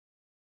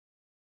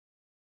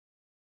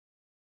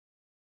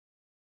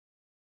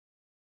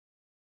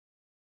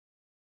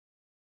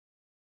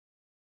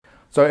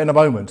So in a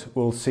moment,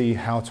 we'll see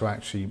how to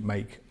actually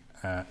make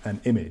an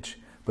image.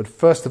 But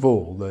first of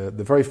all,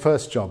 the very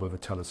first job of a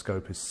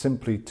telescope is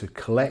simply to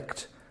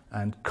collect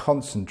and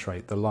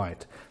concentrate the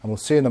light. And we'll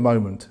see in a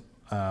moment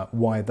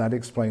why that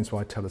explains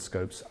why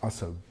telescopes are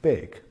so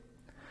big.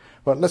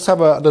 But let's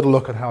have a little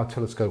look at how a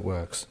telescope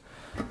works.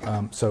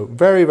 So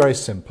very, very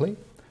simply,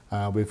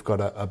 we've got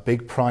a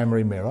big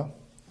primary mirror.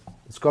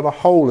 It's got a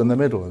hole in the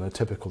middle in a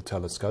typical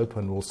telescope,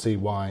 and we'll see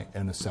why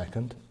in a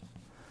second.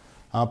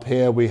 Up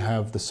here we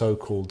have the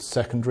so-called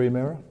secondary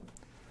mirror.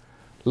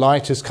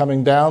 Light is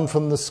coming down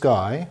from the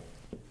sky.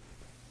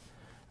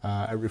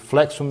 It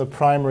reflects from the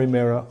primary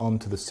mirror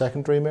onto the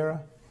secondary mirror,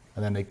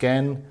 and then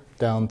again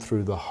down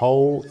through the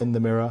hole in the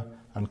mirror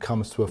and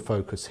comes to a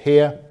focus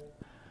here.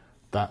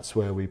 That's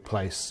where we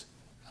place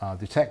our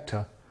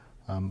detector,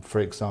 for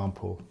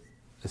example,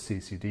 a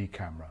CCD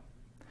camera.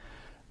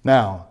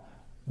 Now,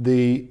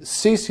 the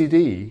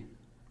CCD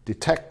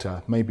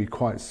detector may be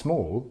quite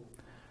small,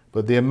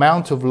 but the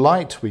amount of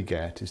light we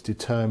get is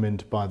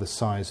determined by the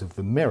size of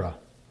the mirror,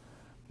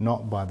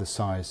 not by the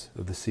size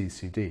of the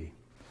CCD.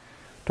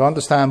 To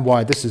understand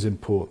why this is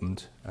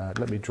important,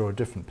 let me draw a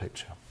different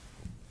picture.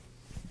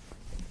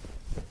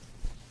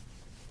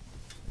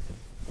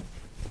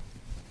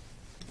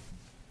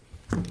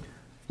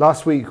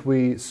 Last week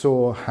we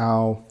saw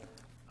how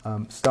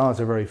stars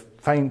are very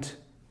faint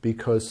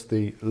because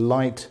the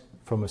light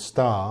from a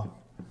star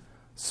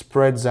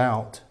spreads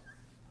out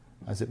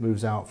as it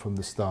moves out from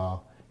the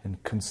star in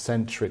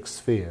concentric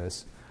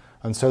spheres,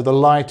 and so the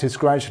light is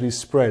gradually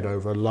spread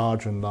over a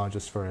larger and larger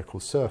spherical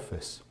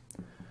surface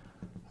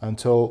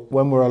until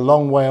when we're a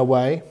long way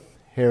away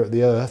here at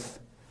the Earth,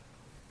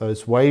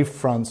 those wave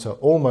fronts are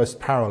almost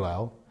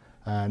parallel,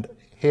 and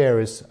here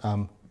is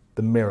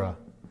the mirror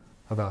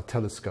of our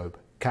telescope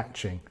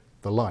catching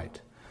the light.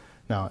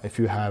 Now, if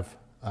you have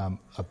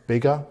a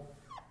bigger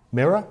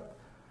mirror,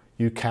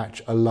 you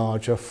catch a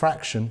larger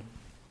fraction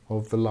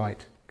of the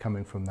light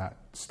coming from that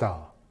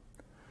star.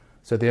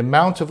 So the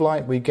amount of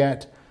light we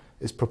get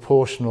is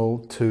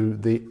proportional to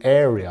the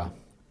area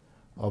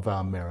of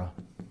our mirror,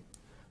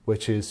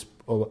 which is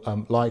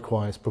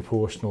likewise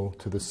proportional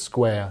to the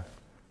square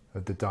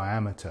of the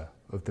diameter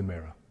of the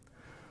mirror.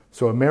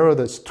 So a mirror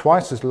that's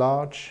twice as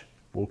large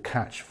will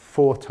catch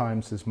 4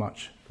 times as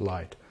much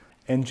light.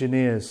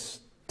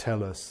 Engineers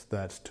tell us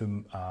that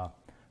to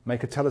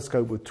make a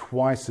telescope with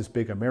twice as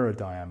big a mirror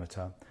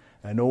diameter,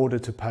 in order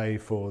to pay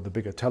for the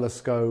bigger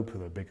telescope,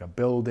 the bigger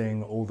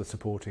building, all the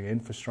supporting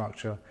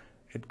infrastructure,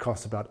 it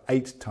costs about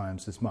 8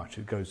 times as much.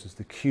 It goes as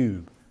the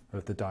cube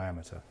of the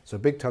diameter. So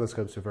big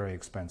telescopes are very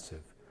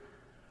expensive.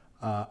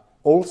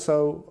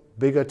 Also,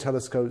 bigger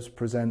telescopes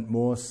present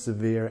more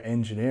severe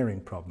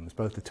engineering problems.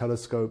 Both the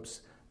telescopes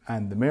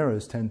and the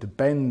mirrors tend to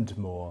bend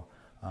more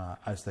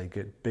as they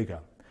get bigger.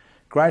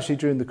 Gradually,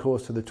 during the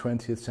course of the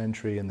 20th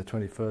century and the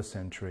 21st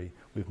century,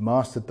 we've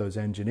mastered those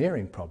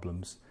engineering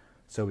problems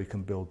so we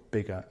can build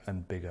bigger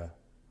and bigger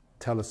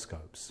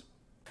telescopes.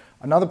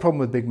 Another problem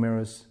with big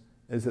mirrors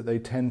is that they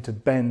tend to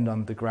bend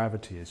under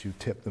gravity as you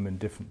tip them in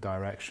different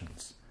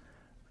directions.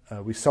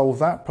 We solved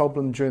that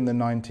problem during the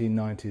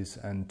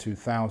 1990s and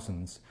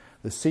 2000s.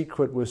 The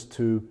secret was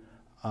to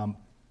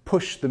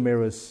push the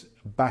mirrors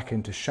back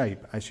into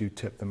shape as you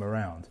tip them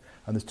around.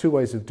 And there's 2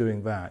 ways of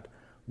doing that.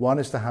 One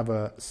is to have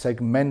a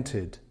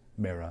segmented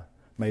mirror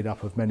made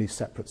up of many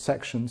separate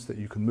sections that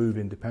you can move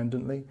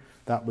independently.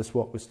 That was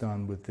what was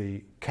done with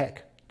the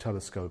Keck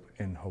telescope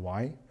in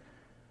Hawaii.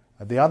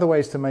 The other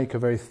way is to make a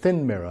very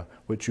thin mirror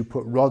which you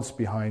put rods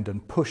behind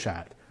and push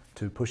at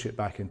to push it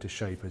back into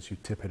shape as you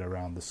tip it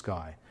around the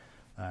sky.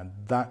 And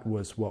that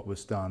was what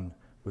was done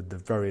with the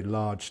very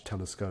large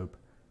telescope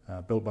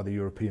built by the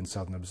European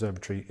Southern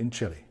Observatory in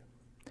Chile.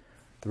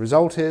 The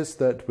result is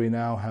that we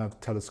now have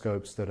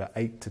telescopes that are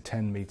 8 to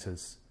 10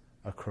 meters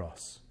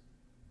across.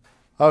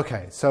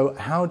 Okay, so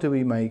how do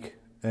we make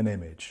an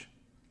image?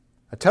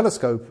 A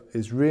telescope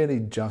is really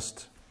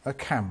just a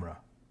camera,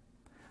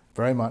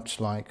 very much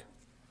like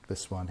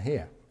this one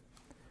here.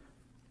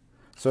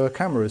 So a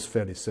camera is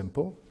fairly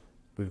simple.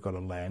 We've got a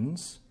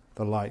lens.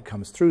 The light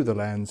comes through the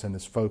lens and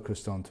is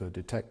focused onto a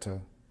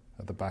detector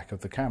at the back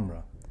of the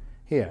camera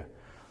here.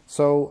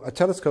 So a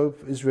telescope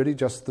is really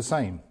just the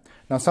same.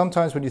 Now,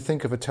 sometimes when you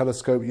think of a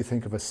telescope, you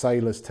think of a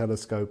sailor's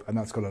telescope, and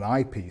that's got an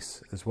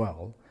eyepiece as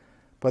well.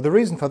 But the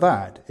reason for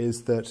that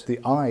is that the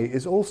eye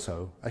is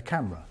also a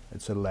camera.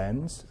 It's a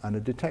lens and a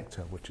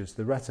detector, which is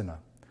the retina.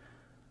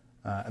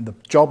 And the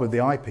job of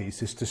the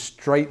eyepiece is to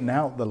straighten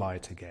out the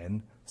light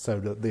again so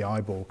that the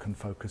eyeball can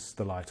focus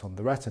the light on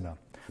the retina.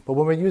 But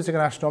when we're using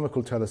an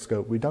astronomical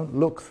telescope, we don't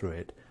look through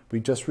it, we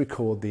just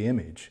record the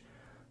image.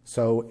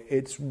 So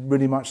it's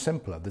really much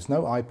simpler. There's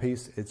no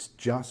eyepiece, it's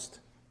just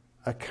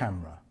a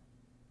camera.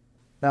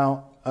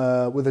 Now,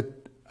 with an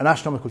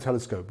astronomical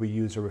telescope, we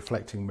use a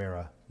reflecting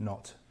mirror,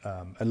 not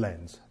a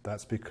lens.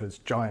 That's because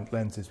giant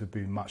lenses would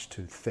be much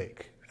too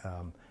thick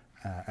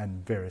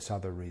and various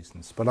other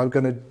reasons. But I'm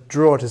going to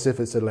draw it as if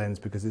it's a lens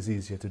because it's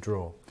easier to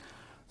draw.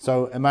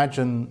 So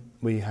imagine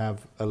we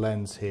have a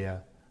lens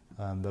here,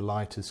 and the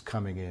light is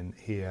coming in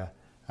here,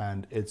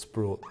 and it's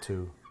brought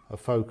to a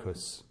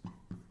focus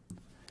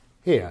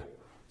here.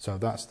 So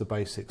that's the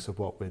basics of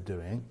what we're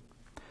doing.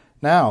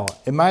 Now,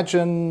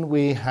 imagine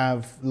we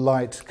have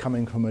light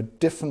coming from a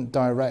different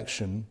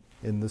direction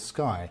in the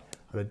sky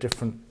at a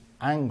different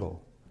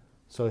angle.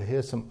 So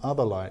here's some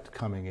other light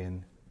coming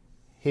in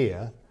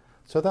here.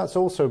 So that's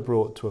also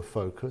brought to a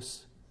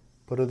focus,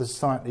 but at a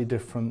slightly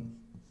different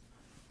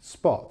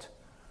spot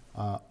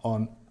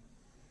on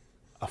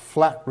a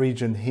flat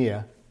region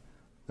here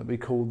that we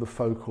call the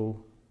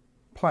focal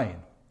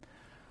plane.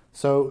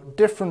 So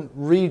different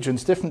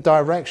regions, different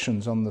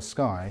directions on the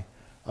sky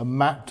are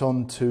mapped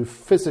onto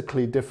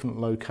physically different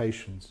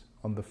locations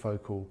on the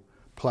focal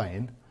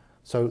plane.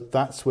 So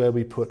that's where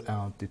we put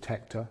our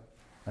detector,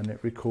 and it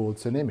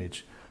records an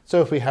image.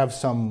 So if we have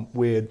some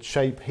weird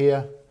shape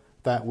here,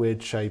 that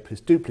weird shape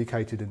is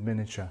duplicated in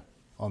miniature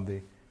on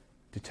the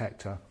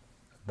detector.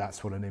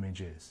 That's what an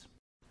image is.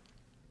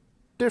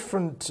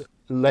 Different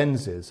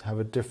lenses have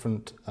a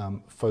different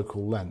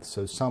focal length.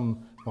 So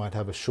some might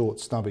have a short,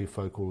 stubby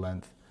focal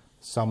length.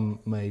 Some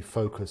may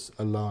focus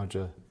a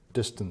larger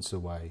distance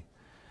away.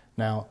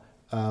 Now,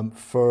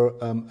 for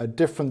a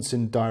difference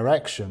in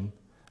direction,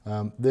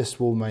 this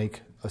will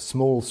make a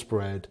small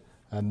spread,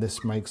 and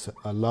this makes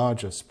a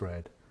larger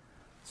spread.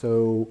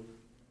 So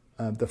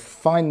the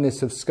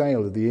fineness of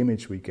scale of the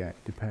image we get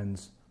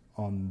depends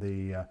on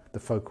the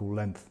focal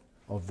length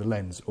of the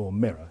lens or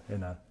mirror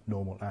in a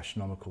normal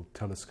astronomical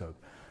telescope.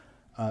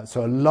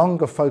 So a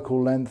longer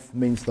focal length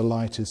means the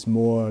light is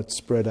more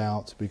spread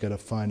out, we get a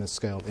finer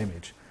scale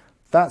image.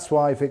 That's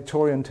why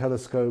Victorian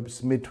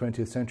telescopes,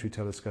 mid-20th century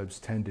telescopes,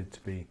 tended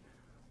to be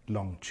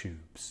long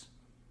tubes.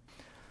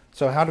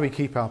 So how do we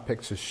keep our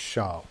pictures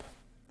sharp?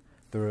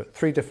 There are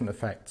three different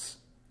effects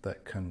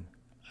that can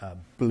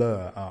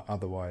blur our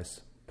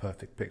otherwise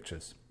perfect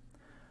pictures.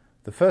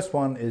 The first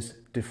one is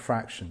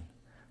diffraction.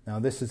 Now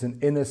this is an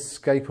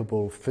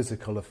inescapable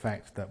physical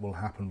effect that will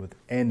happen with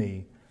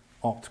any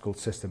optical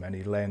system,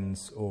 any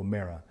lens or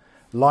mirror.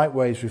 Light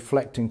waves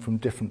reflecting from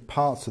different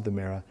parts of the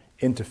mirror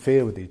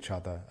interfere with each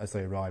other as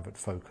they arrive at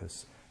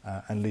focus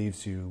and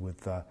leaves you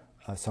with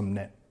some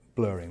net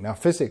blurring. Now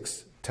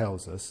physics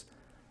tells us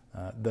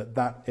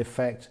that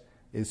effect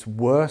is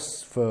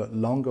worse for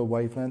longer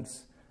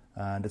wavelengths,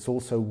 and it's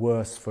also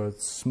worse for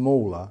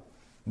smaller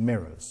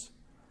mirrors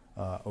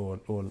or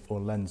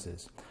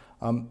lenses.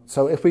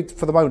 So if we,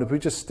 for the moment, if we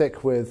just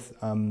stick with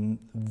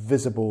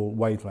visible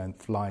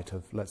wavelength light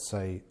of, let's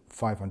say,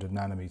 500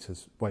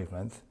 nanometers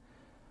wavelength,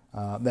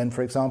 then,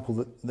 for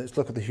example, let's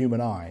look at the human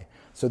eye.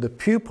 So the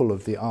pupil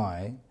of the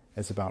eye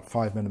is about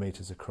 5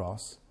 millimeters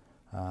across,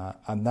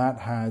 and that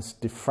has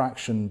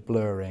diffraction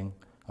blurring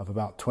of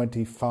about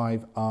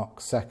 25 arc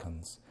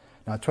seconds.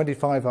 Now,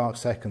 25 arc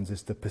seconds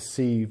is the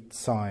perceived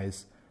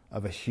size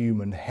of a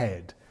human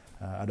head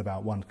at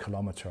about 1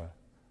 kilometer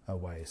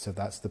away. So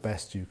that's the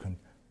best you can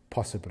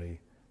possibly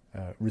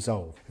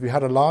resolve. If you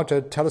had a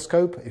larger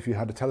telescope, if you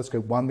had a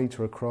telescope 1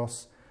 meter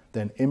across,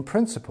 then in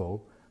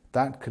principle,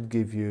 that could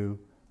give you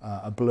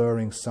a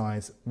blurring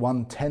size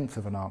 1/10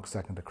 of an arc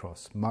second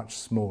across, much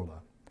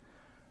smaller.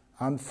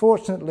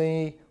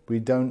 Unfortunately, we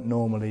don't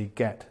normally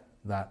get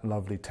that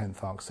lovely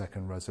 10th arc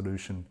second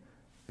resolution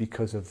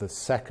because of the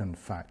second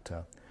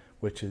factor,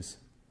 which is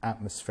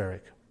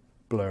atmospheric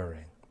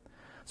blurring.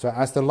 So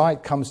as the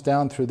light comes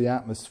down through the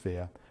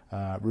atmosphere,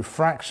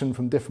 refraction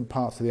from different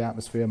parts of the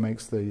atmosphere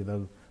makes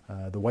the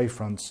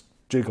wavefronts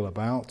jiggle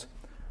about,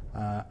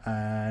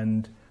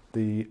 and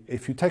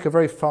if you take a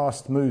very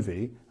fast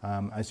movie,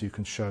 as you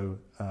can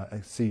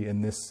see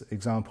in this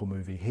example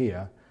movie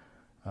here,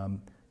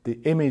 the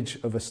image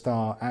of a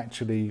star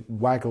actually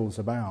waggles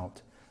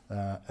about.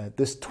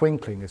 This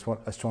twinkling is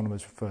what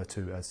astronomers refer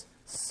to as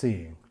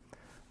seeing.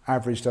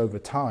 Averaged over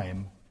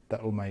time,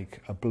 that will make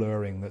a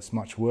blurring that's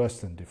much worse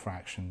than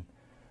diffraction.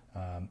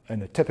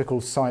 In a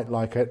typical site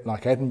like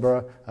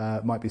Edinburgh,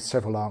 it might be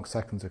several arc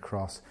seconds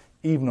across.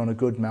 Even on a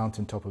good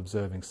mountaintop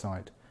observing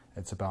site,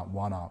 it's about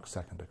 1 arc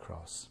second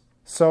across.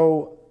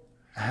 So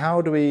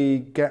how do we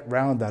get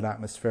round that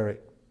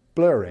atmospheric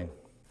blurring?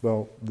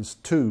 Well, there's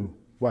two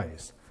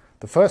ways.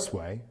 The first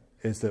way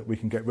is that we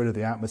can get rid of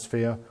the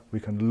atmosphere. We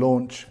can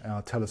launch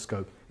our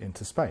telescope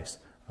into space,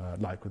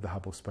 like with the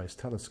Hubble Space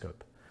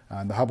Telescope.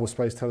 And the Hubble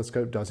Space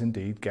Telescope does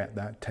indeed get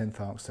that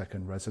 10th arc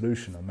second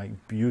resolution and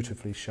make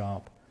beautifully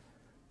sharp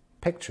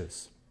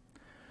pictures.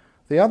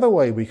 The other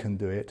way we can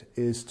do it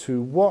is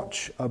to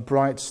watch a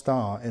bright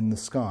star in the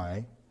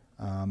sky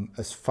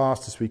as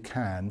fast as we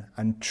can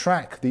and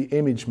track the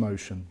image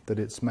motion that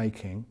it's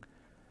making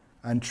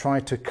and try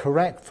to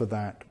correct for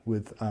that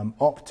with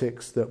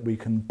optics that we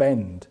can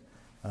bend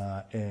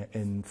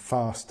in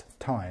fast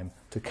time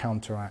to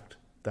counteract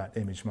that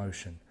image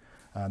motion.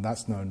 And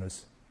that's known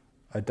as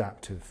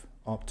adaptive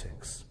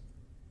optics.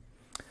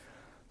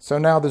 So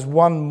now there's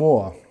one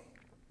more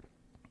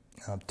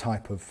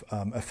type of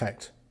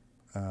effect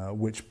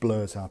which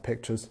blurs our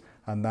pictures,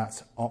 and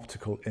that's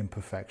optical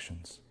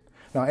imperfections.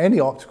 Now, any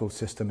optical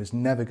system is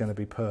never going to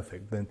be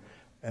perfect. Then,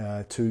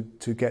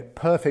 to get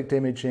perfect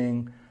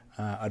imaging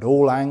at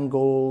all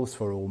angles,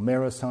 for all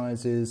mirror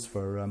sizes,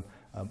 for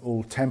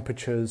all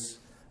temperatures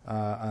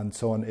and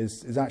so on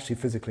is actually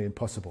physically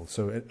impossible.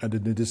 So in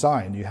the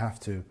design you have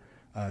to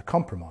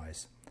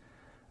compromise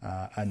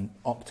and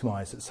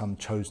optimize at some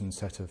chosen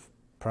set of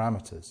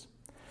parameters.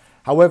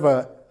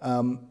 However,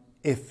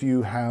 if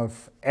you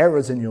have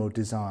errors in your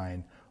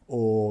design,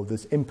 or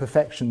there's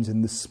imperfections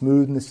in the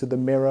smoothness of the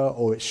mirror,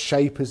 or its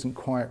shape isn't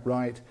quite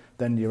right,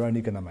 then you're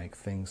only going to make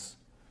things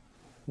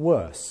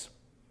worse.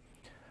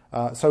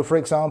 So for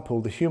example,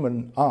 the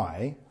human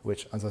eye,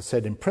 which as I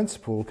said in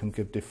principle can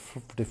give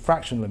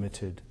diffraction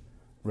limited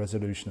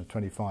resolution of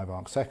 25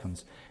 arc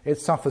seconds, it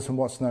suffers from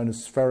what's known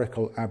as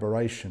spherical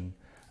aberration.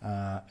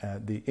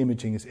 The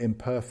imaging is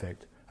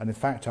imperfect, and in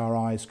fact our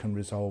eyes can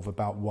resolve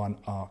about 1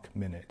 arc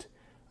minute,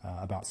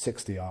 about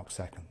 60 arc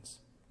seconds.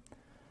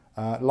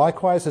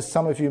 Likewise, as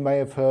some of you may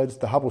have heard,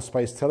 the Hubble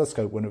Space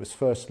Telescope, when it was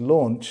first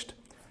launched,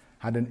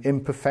 had an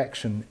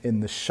imperfection in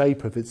the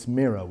shape of its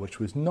mirror, which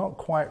was not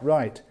quite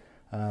right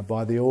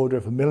by the order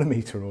of a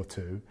millimetre or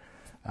two.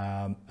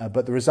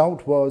 But the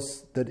result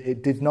was that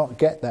it did not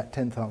get that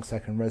 10th arc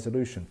second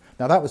resolution.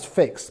 Now that was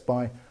fixed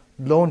by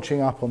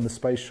launching up on the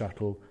space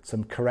shuttle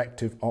some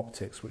corrective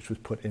optics, which was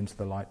put into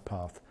the light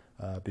path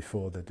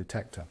before the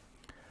detector.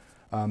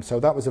 So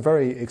that was a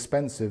very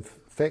expensive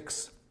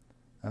fix.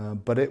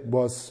 But it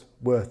was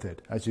worth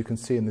it. As you can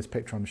see in this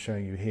picture I'm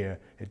showing you here,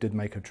 it did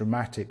make a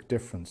dramatic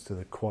difference to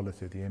the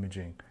quality of the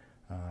imaging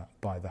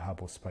by the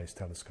Hubble Space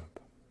Telescope.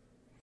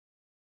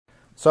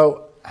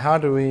 So how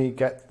do we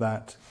get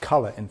that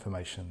colour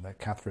information that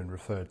Catherine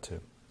referred to?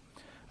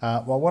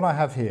 Well, what I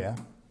have here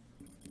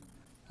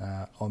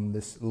on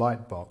this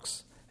light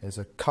box is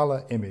a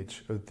colour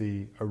image of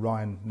the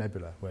Orion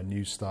Nebula, where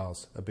new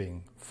stars are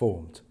being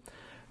formed.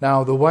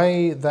 Now, the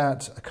way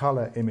that a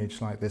colour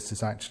image like this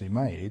is actually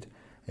made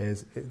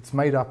is it's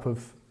made up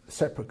of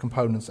separate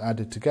components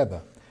added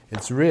together.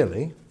 It's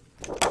really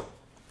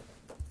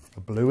a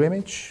blue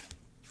image,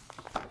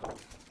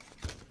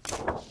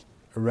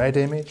 a red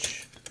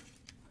image,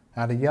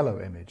 and a yellow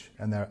image,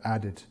 and they're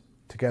added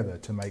together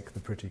to make the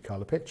pretty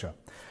colour picture.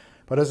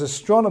 But as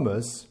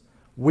astronomers,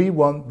 we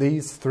want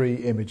these three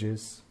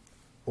images,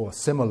 or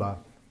similar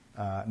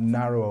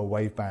narrower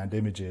waveband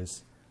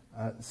images,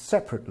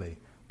 separately.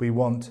 We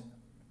want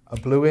a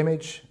blue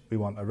image, we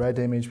want a red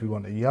image, we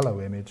want a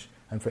yellow image,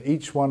 and for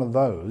each one of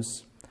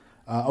those,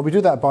 we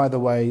do that, by the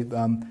way,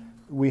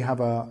 we have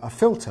a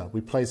filter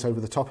we place over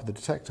the top of the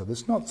detector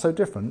that's not so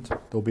different.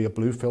 There'll be a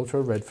blue filter,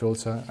 a red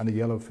filter, and a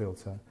yellow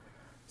filter,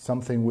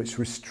 something which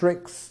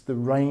restricts the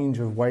range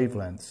of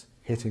wavelengths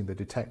hitting the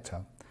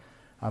detector.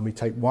 And we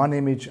take one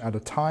image at a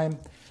time,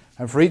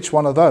 and for each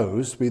one of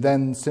those, we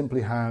then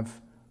simply have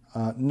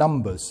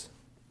numbers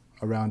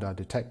around our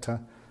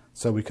detector,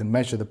 so we can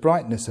measure the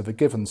brightness of a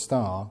given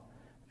star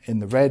in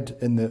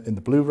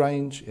the blue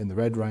range, in the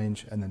red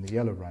range, and in the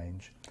yellow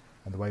range.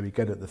 And the way we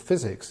get at the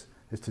physics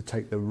is to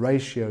take the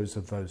ratios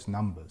of those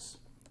numbers.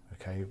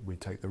 Okay, we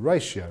take the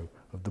ratio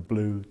of the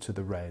blue to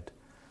the red,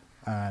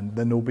 and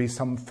then there'll be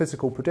some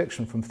physical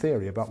prediction from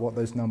theory about what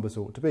those numbers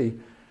ought to be.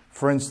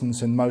 For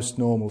instance, in most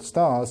normal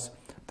stars,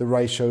 the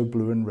ratio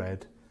blue and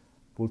red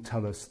will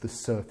tell us the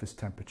surface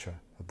temperature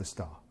of the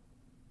star.